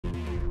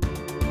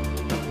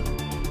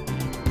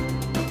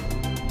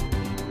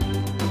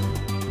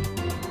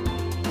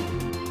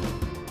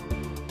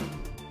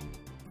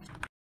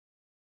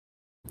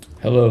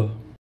Hello.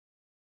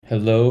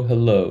 Hello,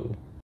 hello.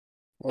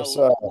 What's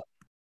Hello. up?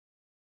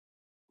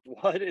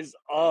 What is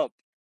up?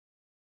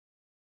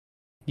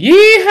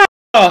 Yeehaw!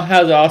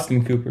 How's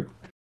Austin Cooper?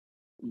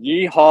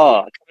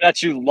 Yeehaw. Coming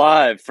at you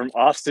live from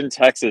Austin,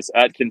 Texas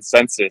at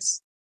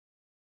Consensus.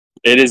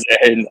 It is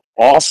an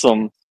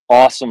awesome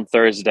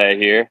Thursday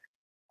here.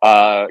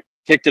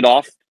 Kicked it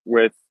off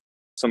with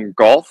some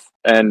golf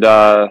and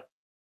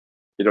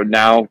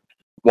now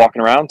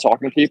walking around,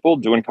 talking to people,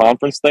 doing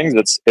conference things.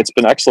 It's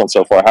been excellent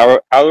so far.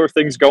 How are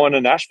things going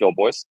in Nashville,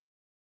 boys?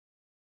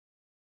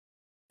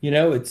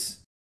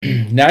 It's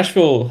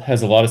Nashville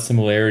has a lot of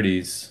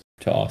similarities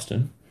to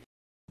Austin.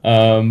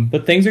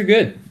 But things are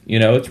good.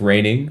 It's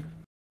raining,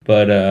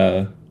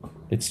 but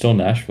it's still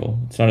Nashville.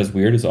 It's not as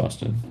weird as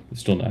Austin. It's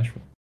still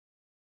Nashville.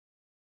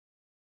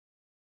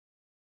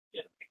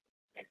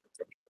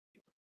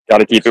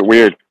 Gotta keep it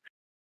weird.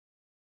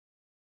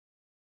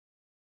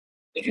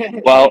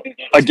 Well,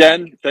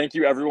 again, thank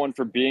you everyone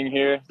for being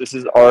here. This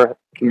is our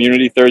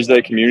Community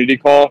Thursday community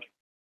call.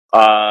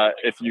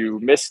 If you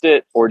missed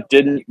it or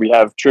didn't, we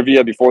have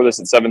trivia before this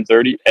at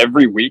 7:30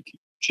 every week.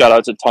 Shout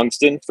out to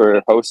Tungsten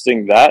for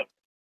hosting that.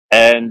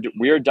 And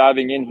we are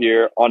diving in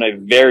here on a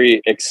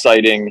very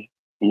exciting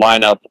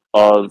lineup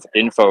of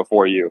info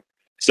for you.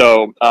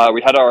 So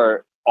we had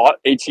our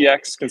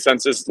ATX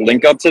consensus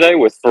link up today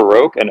with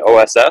Farouk and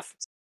OSF.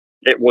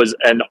 It was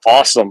an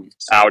awesome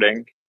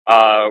outing.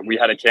 We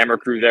had a camera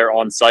crew there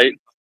on site.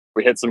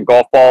 We hit some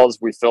golf balls.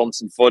 We filmed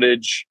some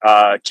footage.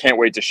 Can't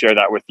wait to share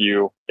that with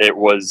you. It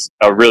was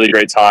a really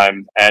great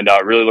time, and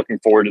really looking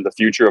forward to the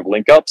future of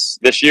link ups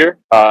this year.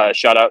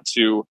 Shout out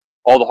to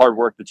all the hard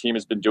work the team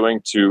has been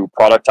doing to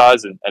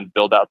productize and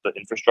build out the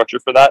infrastructure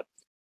for that.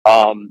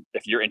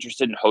 If you're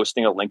interested in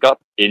hosting a link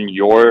up in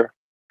your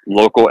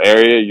local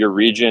area, your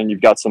region,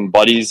 you've got some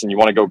buddies and you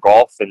want to go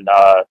golf and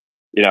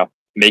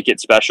make it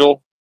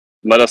special,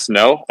 let us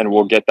know and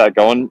we'll get that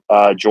going.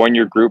 Join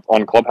your group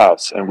on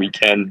Clubhouse and we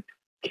can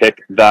kick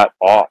that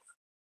off.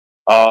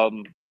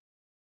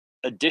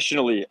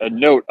 Additionally, a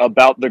note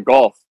about the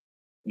golf.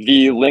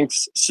 The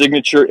Links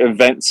signature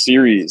event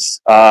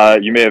series.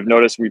 You may have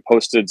noticed we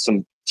posted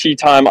some tee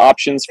time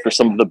options for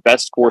some of the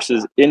best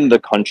courses in the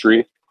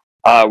country.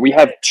 We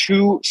have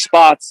 2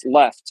 spots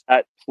left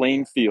at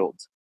Plainfield.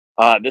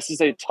 This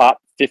is a top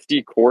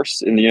 50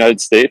 course in the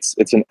United States.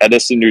 It's in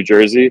Edison, New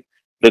Jersey.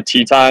 The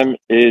tee time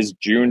is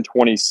June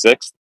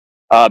 26th.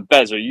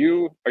 Bez, are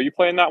you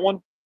playing that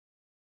one?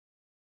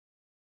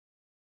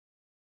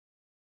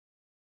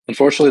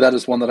 Unfortunately, that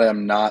is one that I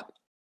am not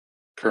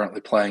currently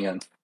playing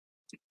in.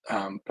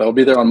 But I'll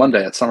be there on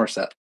Monday at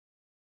Somerset.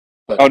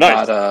 But Oh,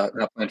 nice.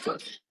 not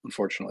Plainfield,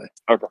 unfortunately.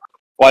 Okay.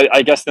 Well,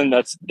 I guess then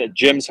that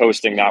Jim's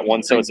hosting that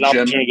one, so it's an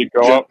opportunity to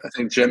go up. I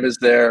think Jim is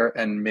there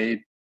and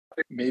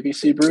maybe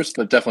see Bruce,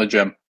 but definitely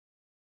Jim.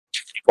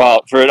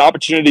 Well, for an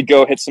opportunity to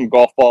go hit some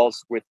golf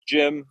balls with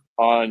Jim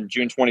on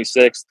June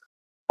 26th,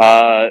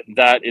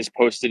 that is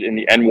posted in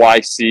the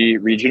NYC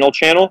regional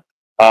channel,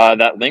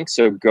 that link.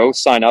 So go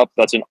sign up.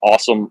 That's an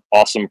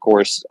awesome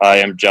course. I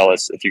am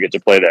jealous if you get to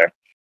play there.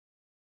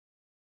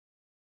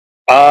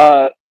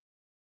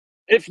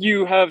 If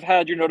you have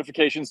had your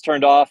notifications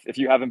turned off, if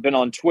you haven't been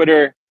on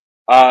Twitter,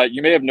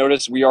 you may have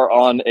noticed we are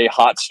on a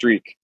hot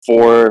streak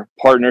for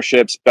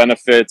partnerships,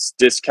 benefits,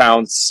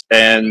 discounts,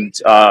 and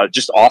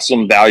just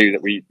awesome value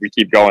that we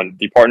keep going.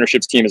 The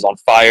partnerships team is on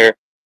fire.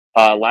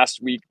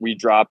 Last week, we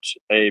dropped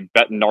a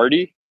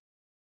Bettinardi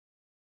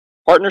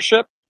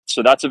partnership.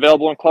 So that's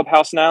available in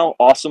Clubhouse now.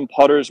 Awesome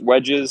putters,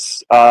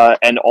 wedges,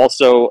 and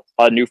also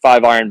a new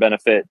 5-iron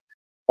benefit.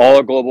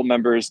 All global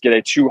members get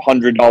a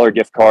 $200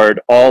 gift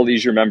card. All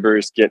leisure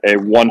members get a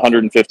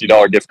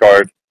 $150 gift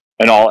card.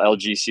 And all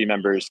LGC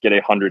members get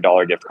a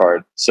 $100 gift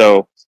card.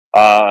 So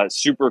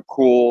super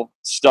cool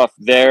stuff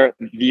there.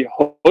 The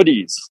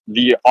hoodies,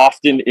 the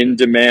often in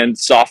demand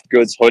soft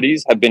goods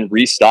hoodies have been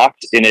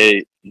restocked in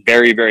a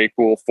very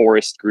cool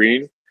forest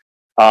green.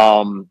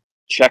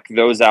 Check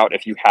those out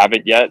if you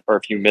haven't yet, or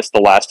if you missed the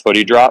last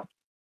hoodie drop.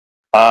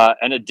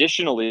 And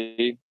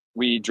additionally,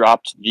 we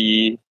dropped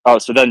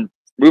so then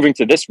moving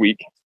to this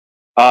week,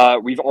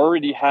 we've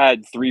already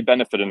had 3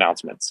 benefit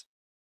announcements.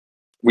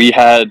 We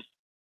had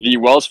the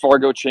Wells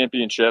Fargo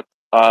Championship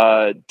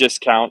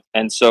discount,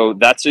 and so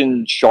that's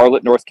in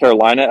Charlotte, North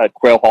Carolina at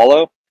Quail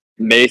Hollow,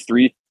 May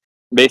 3rd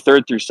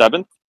through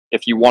 7th.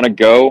 If you want to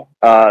go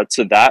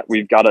to that,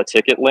 we've got a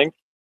ticket link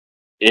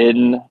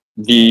in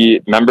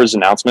the members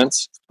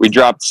announcements. We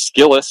dropped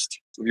Skillist.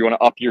 If you want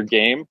to up your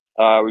game,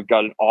 we've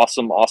got an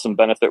awesome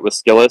benefit with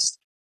Skillist.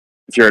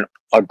 If you're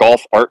a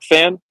golf art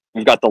fan,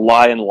 we've got the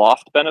Lion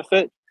Loft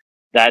benefit.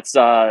 That's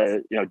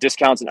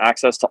discounts and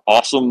access to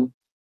awesome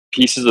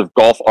pieces of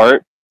golf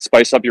art.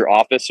 Spice up your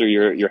office or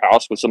your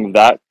house with some of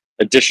that.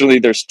 Additionally,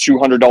 there's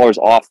 $200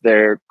 off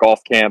their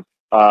golf camp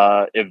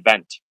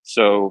event.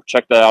 So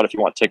check that out if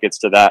you want tickets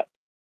to that.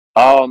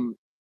 I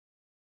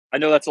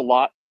know that's a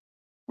lot.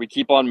 We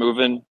keep on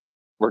moving.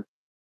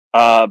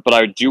 But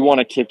I do want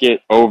to kick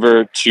it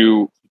over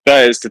to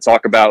Bez to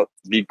talk about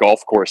the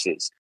golf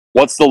courses.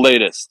 What's the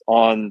latest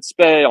on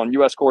SPAY, on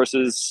US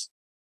courses?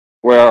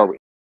 Where are we?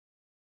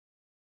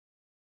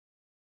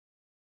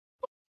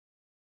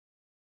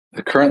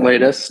 The current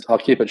latest, I'll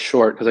keep it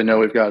short because I know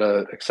we've got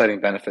an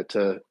exciting benefit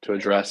to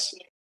address,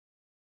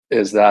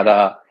 is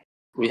that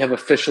we have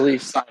officially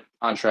signed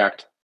a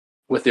contract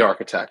with the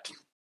architect.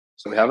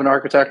 So we have an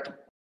architect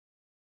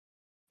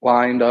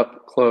lined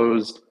up,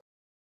 closed.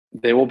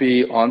 They will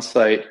be on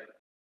site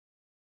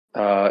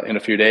in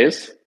a few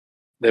days.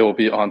 They will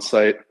be on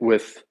site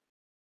with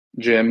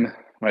Jim,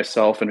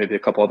 myself, and maybe a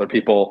couple other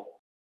people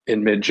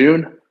in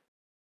mid-June.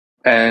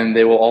 And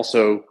they will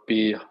also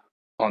be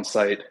on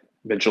site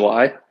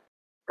mid-July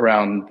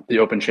around the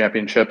Open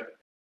Championship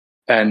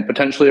and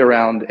potentially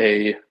around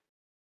a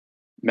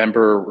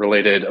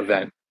member-related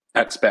event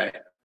at SPAY.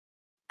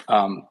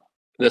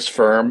 This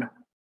firm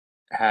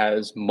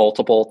has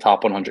multiple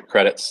top 100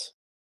 credits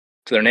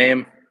to their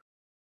name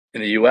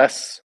in the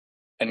US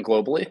and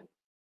globally.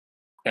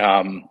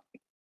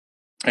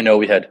 I know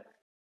we had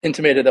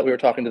intimated that we were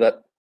talking to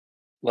that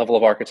level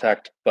of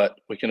architect, but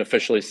we can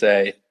officially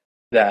say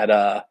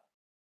that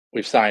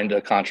we've signed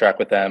a contract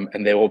with them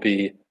and they will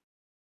be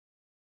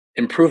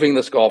improving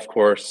this golf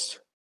course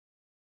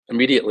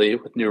immediately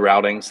with new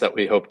routings that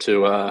we hope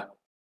to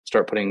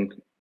start putting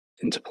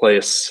into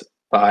place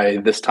by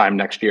this time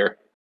next year.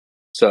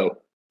 So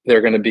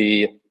they're going to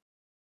be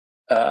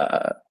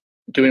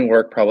doing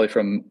work probably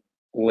from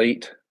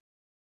late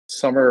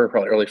summer,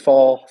 probably early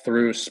fall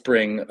through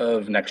spring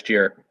of next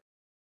year.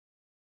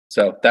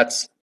 So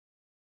that's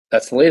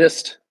the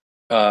latest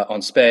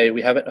on SPAY.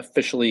 We haven't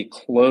officially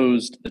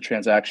closed the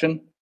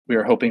transaction. We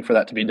are hoping for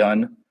that to be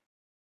done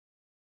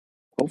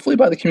hopefully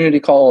by the community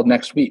call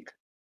next week.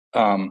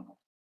 And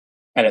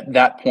at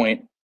that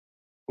point,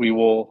 we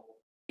will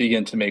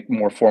begin to make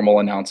more formal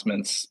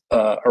announcements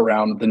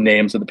around the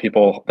names of the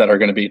people that are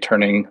going to be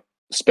turning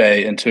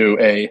SPAY into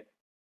a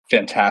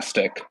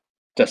fantastic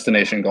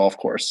destination golf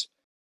course.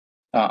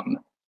 We've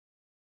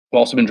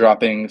also been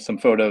dropping some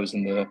photos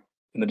in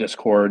the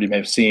Discord you may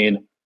have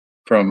seen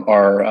from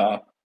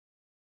our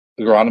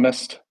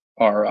agronomist,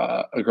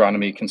 our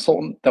agronomy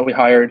consultant that we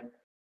hired.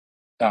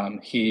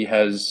 He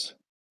has,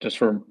 I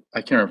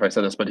can't remember if I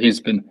said this, but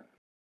he's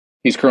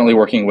currently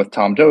working with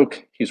Tom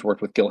Doak. He's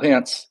worked with Gil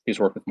Hance. He's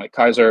worked with Mike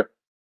Kaiser.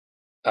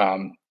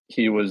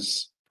 He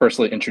was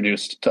personally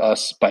introduced to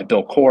us by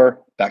Bill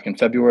Core back in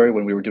February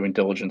when we were doing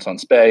diligence on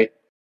SPAY.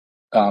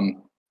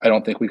 I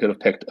don't think we could have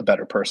picked a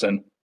better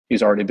person.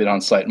 He's already been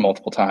on site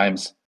multiple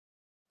times.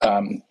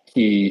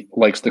 He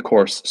likes the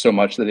course so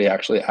much that he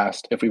actually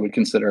asked if we would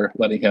consider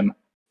letting him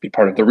be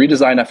part of the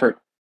redesign effort.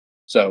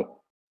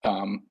 So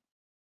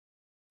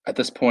at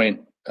this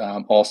point,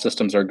 all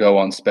systems are go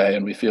on SPAY,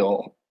 and we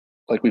feel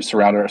like we've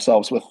surrounded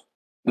ourselves with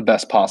the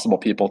best possible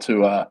people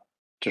to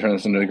turn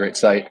this into a great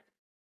site.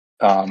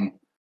 So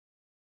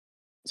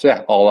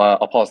yeah,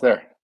 I'll pause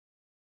there.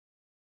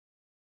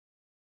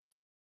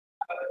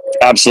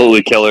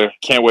 Absolutely killer.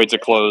 Can't wait to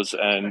close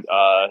and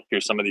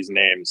hear some of these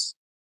names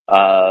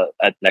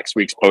at next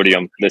week's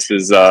podium. This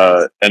is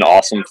an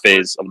awesome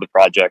phase of the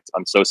project.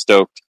 I'm so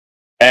stoked.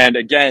 And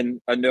again,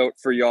 a note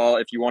for y'all,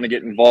 if you want to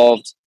get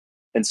involved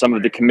in some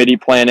of the committee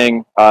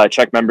planning,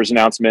 check members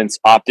announcements,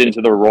 opt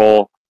into the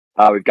role.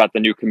 We've got the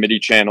new committee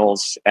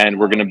channels and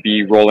we're going to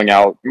be rolling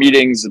out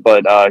meetings,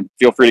 but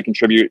feel free to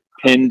contribute.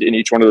 Pinned in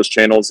each one of those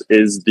channels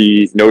is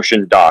the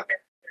Notion doc.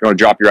 If you want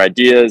to drop your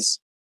ideas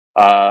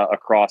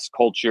across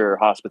culture,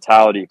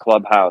 hospitality,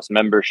 clubhouse,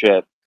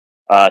 membership,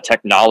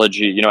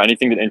 technology,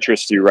 anything that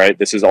interests you, right?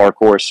 This is our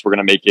course. We're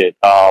going to make it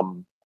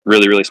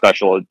really, really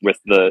special with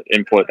the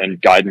input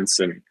and guidance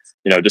and,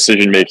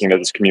 decision-making that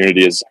this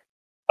community has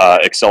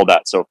excelled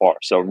at so far.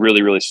 So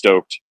really, really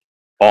stoked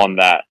on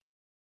that.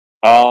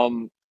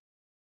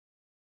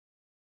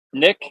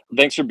 Nick,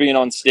 thanks for being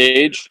on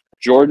stage.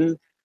 Jordan,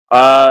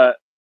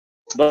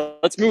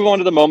 let's move on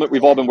to the moment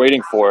we've all been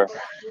waiting for.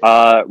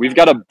 We've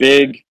got a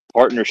big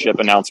partnership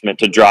announcement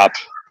to drop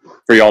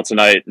for y'all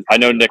tonight. I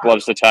know Nick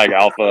loves to tag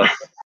Alpha.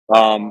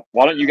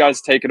 Why don't you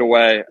guys take it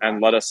away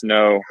and let us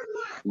know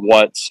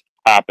what's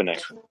happening?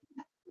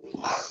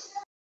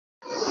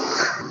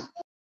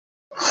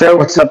 So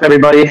what's up,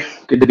 everybody?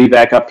 Good to be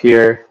back up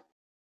here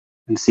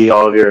and see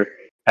all of your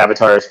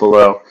avatars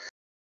below.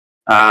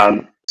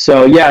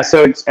 So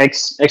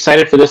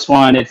excited for this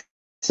one.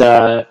 It's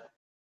a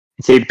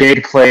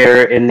big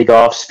player in the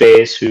golf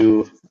space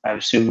who I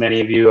assume many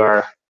of you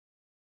are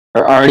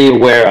already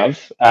aware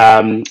of.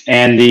 And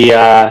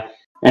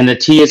the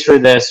tease for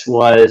this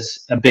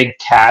was a big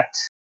cat.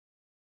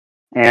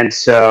 And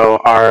so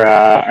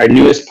our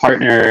newest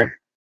partner,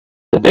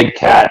 the big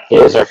cat,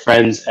 is our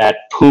friends at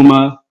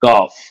Puma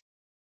Golf.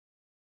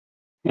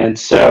 And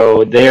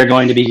so they are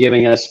going to be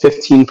giving us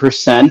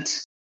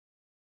 15%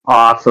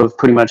 off of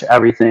pretty much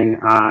everything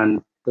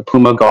on the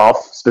Puma Golf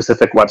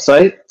specific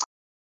website.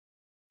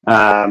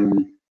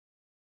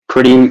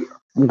 Pretty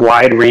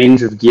wide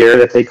range of gear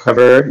that they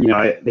cover.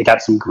 They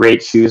got some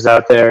great shoes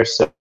out there,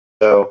 so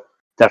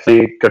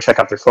definitely go check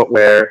out their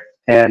footwear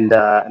and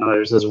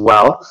others as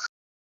well.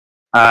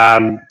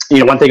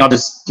 One thing I'll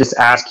just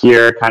ask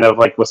here, kind of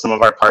like with some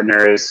of our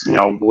partners,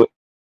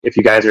 if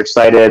you guys are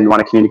excited and want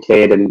to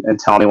communicate and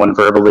tell anyone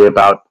verbally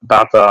about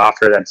the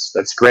offer,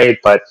 that's great.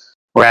 But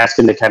we're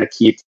asking to kind of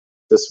keep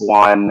this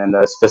one and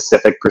the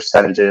specific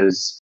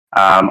percentages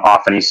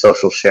off any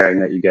social sharing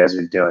that you guys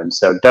are doing.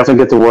 So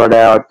definitely get the word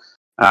out.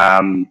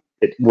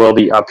 It will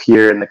be up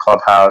here in the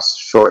clubhouse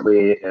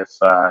shortly if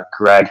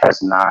Greg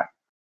has not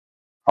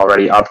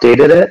already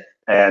updated it.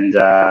 And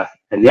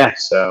yeah,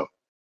 so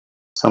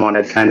someone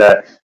had kind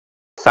of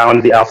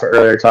found the alpha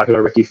earlier, talking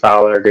about Ricky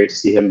Fowler. Great to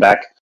see him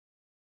back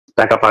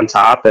up on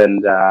top.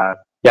 And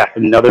yeah,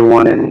 another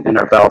one in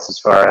our belts as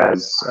far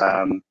as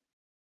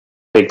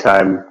big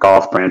time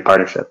golf brand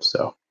partnerships.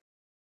 So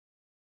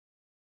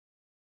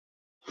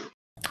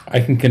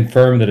I can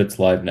confirm that it's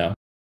live now.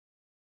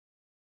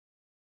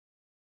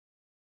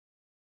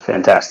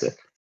 fantastic.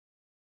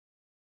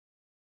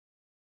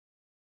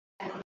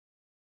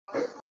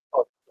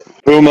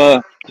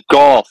 Puma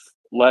golf,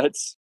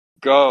 let's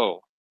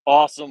go.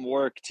 Awesome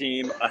work,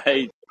 team.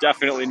 I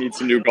definitely need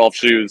some new golf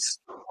shoes.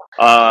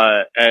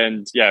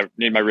 And yeah,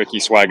 need my Ricky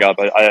swag up.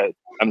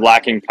 I'm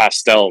lacking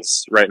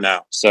pastels right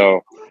now.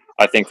 So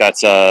I think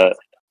that's an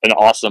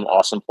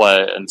awesome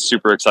play, and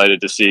super excited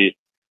to see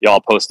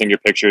y'all posting your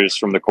pictures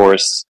from the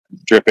course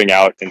dripping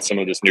out in some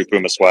of this new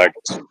Puma swag.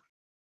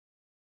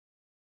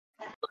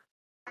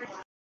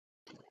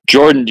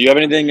 Jordan, do you have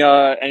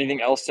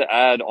anything else to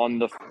add on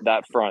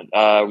that front?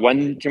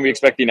 When can we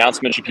expect the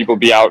announcement? Should people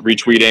be out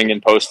retweeting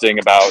and posting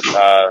about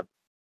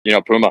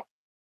Puma?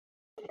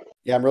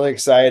 Yeah, I'm really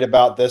excited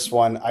about this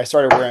one. I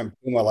started wearing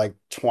Puma like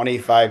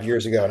 25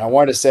 years ago, and I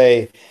wanted to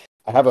say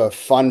I have a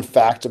fun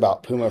fact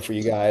about Puma for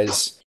you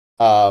guys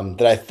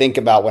that I think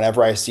about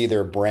whenever I see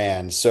their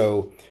brand.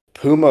 So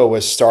Puma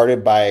was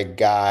started by a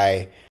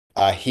guy.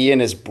 He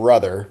and his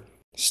brother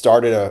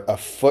started a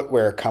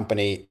footwear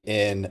company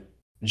in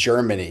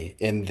Germany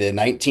in the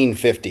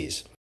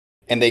 1950s,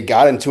 and they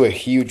got into a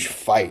huge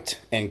fight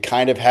and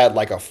kind of had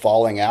like a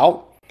falling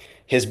out.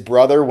 His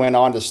brother went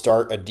on to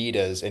start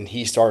Adidas, and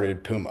he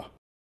started Puma.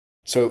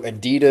 So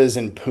Adidas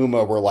and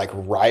Puma were like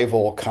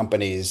rival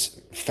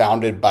companies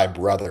founded by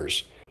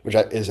brothers, which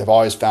I've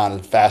always found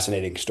a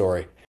fascinating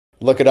story.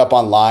 Look it up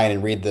online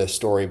and read the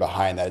story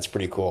behind that. It's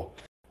pretty cool.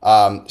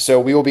 So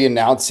we will be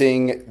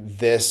announcing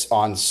this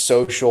on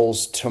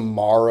socials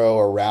tomorrow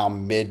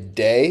around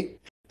midday.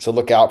 So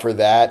look out for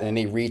that.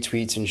 Any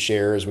retweets and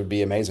shares would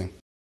be amazing.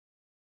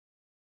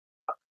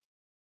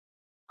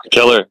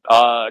 Killer.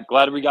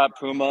 Glad we got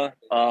Puma.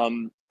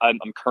 I'm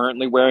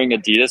currently wearing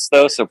Adidas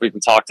though, so if we can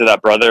talk to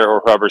that brother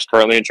or whoever's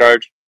currently in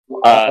charge,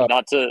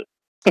 not to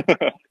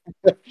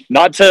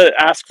not to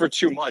ask for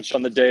too much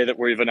on the day that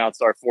we've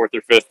announced our 4th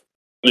or 5th,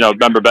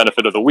 member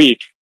benefit of the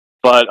week,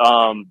 but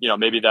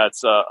maybe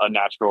that's a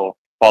natural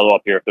follow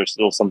up here if there's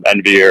still some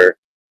envy or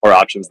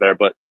options there.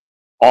 But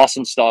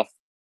awesome stuff.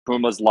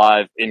 Puma's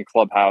live in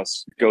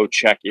Clubhouse. Go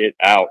check it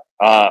out.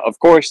 Of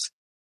course,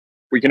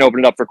 we can open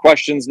it up for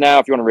questions now.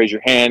 If you want to raise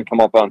your hand, come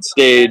up on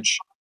stage,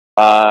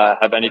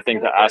 have anything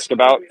to ask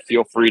about,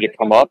 feel free to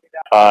come up.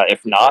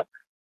 If not,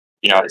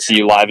 I see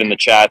you live in the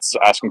chats,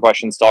 asking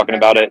questions, talking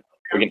about it.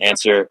 We can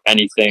answer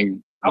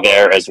anything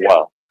there as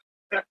well.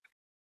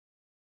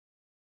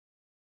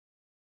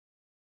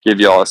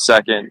 Give you all a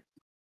second.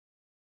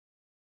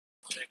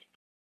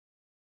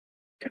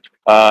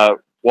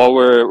 While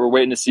we're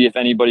waiting to see if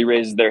anybody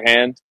raises their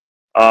hand,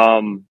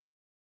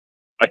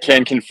 I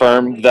can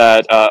confirm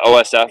that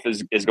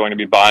OSF is going to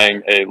be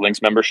buying a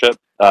Links membership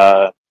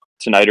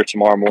tonight or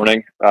tomorrow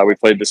morning. We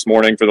played this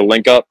morning for the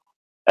link up,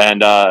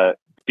 and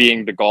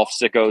being the golf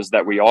sickos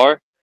that we are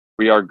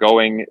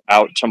going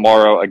out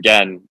tomorrow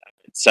again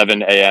at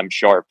 7 a.m.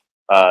 sharp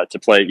to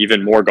play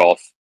even more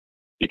golf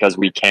because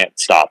we can't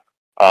stop.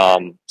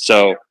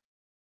 So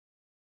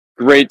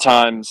great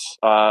times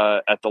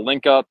at the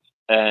link up,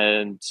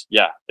 and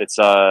yeah, it's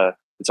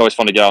always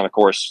fun to get on the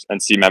course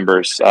and see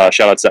members.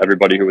 Shout outs to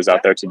everybody who was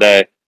out there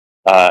today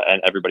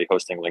and everybody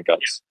hosting link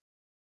ups.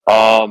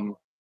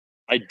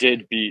 I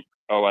did beat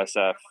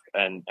OSF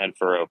and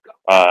Farouk.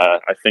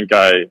 I think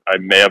I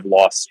may have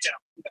lost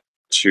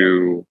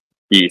to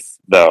ETH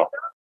though.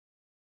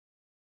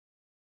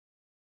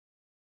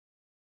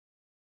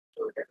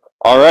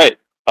 All right.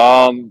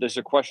 There's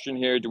a question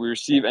here. Do we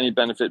receive any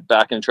benefit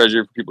back in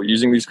Treasury for people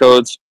using these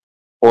codes,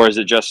 or is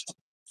it just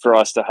for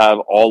us to have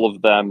all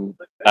of them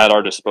at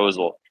our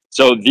disposal?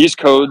 So these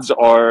codes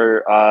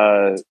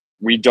are,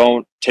 we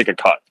don't take a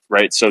cut,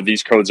 right? So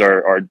these codes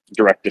are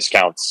direct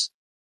discounts.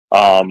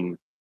 So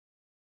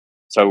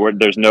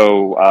there's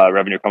no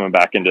revenue coming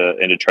back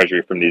into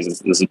Treasury from these.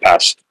 This is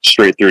passed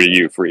straight through to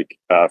you, Freak,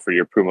 for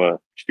your Puma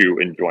shoe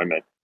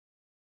enjoyment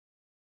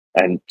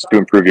and to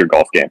improve your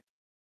golf game.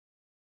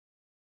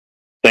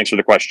 Thanks for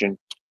the question.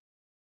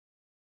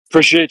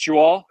 Appreciate you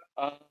all.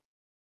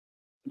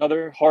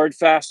 Another hard,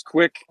 fast,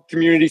 quick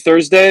Community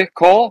Thursday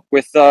call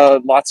with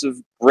lots of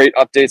great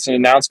updates and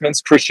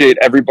announcements. Appreciate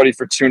everybody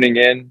for tuning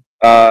in.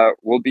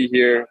 We'll be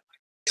here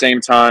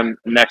same time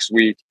next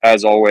week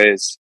as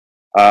always,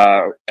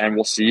 and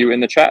we'll see you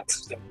in the chat.